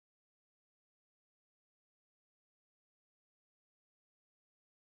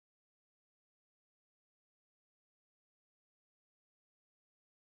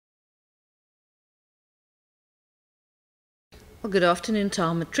Well, good afternoon to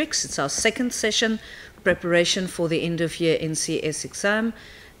our Matrics. It's our second session, preparation for the end-of-year NCS exam,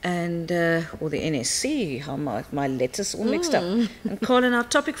 and or the NSC, how my letters all mixed up. And Colin, our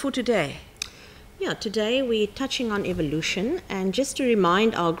topic for today. Yeah, today we're touching on evolution, and just to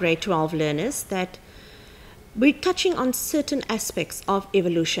remind our grade 12 learners that we're touching on certain aspects of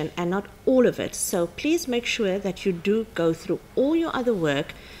evolution and not all of it. So please make sure that you do go through all your other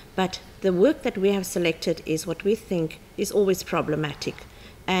work, but the work that we have selected is what we think is always problematic.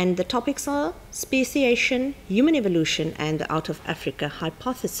 And the topics are speciation, human evolution, and the out of Africa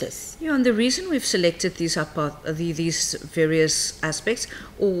hypothesis. Yeah, and the reason we've selected these various aspects,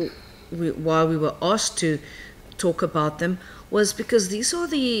 or why we were asked to talk about them, was because these are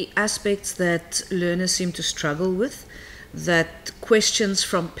the aspects that learners seem to struggle with, that questions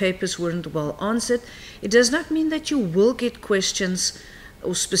from papers weren't well answered. It does not mean that you will get questions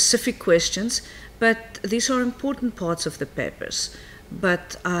or specific questions, but these are important parts of the papers.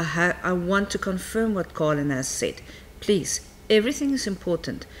 But I want to confirm what Colin has said. Please, everything is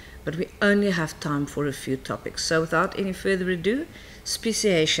important, but we only have time for a few topics. So without any further ado,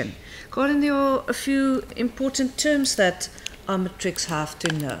 speciation. Colin, there are a few important terms that our matrics have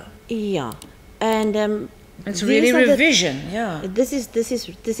to know. Yeah, and it's really revision. Yeah, this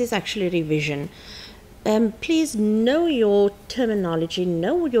is actually revision. Please know your terminology,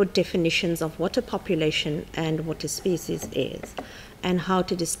 know your definitions of what a population and what a species is, and how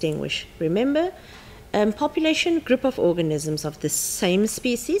to distinguish. Remember, population, group of organisms of the same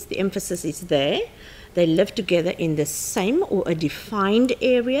species, the emphasis is there. They live together in the same or a defined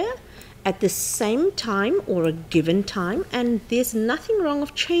area at the same time or a given time, and there's nothing wrong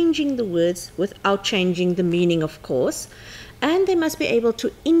of changing the words without changing the meaning, of course. And they must be able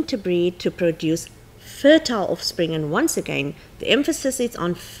to interbreed to produce fertile offspring, and once again the emphasis is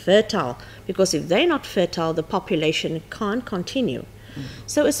on fertile, because if they're not fertile, the population can't continue.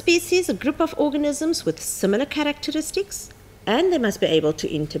 So a species, a group of organisms with similar characteristics, and they must be able to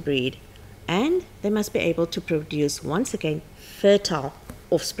interbreed, and they must be able to produce, once again, fertile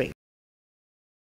offspring.